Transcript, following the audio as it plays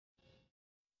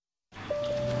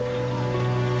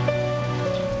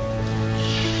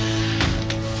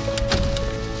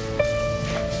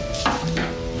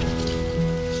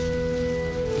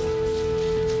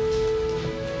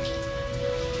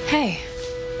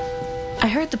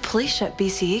heard the police shut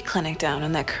BCE clinic down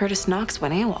and that Curtis Knox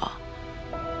went AWOL.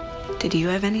 Did you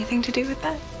have anything to do with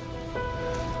that?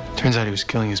 Turns out he was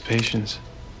killing his patients.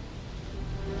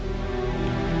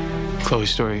 Chloe's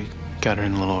story got her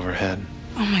in a little over her head.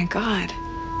 Oh my God.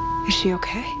 Is she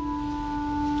okay?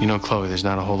 You know, Chloe, there's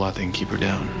not a whole lot that can keep her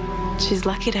down. She's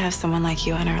lucky to have someone like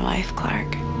you in her life,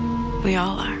 Clark. We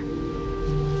all are.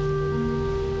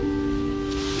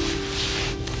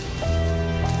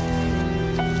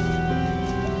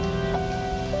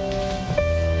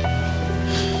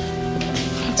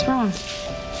 What's wrong?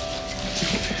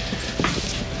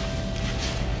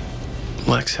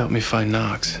 Lex helped me find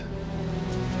Knox.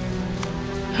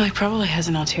 Well, he probably has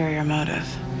an ulterior motive.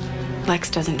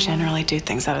 Lex doesn't generally do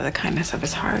things out of the kindness of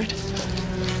his heart.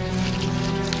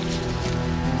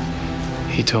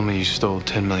 He told me you stole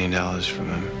 $10 million from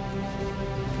him.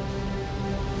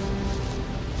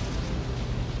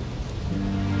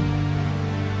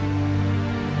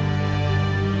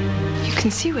 You can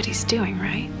see what he's doing,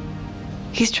 right?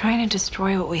 He's trying to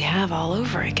destroy what we have all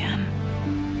over again.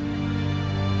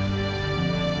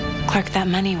 Clark, that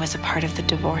money was a part of the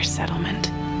divorce settlement.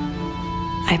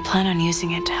 I plan on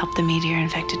using it to help the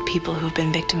meteor-infected people who've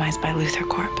been victimized by Luthor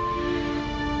Corp.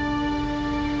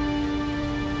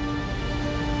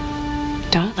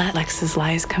 Don't let Lex's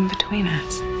lies come between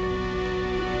us.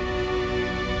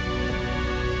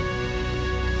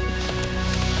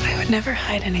 I would never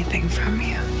hide anything from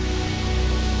you.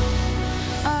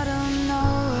 I don't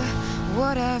know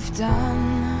what I've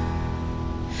done,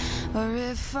 or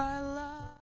if I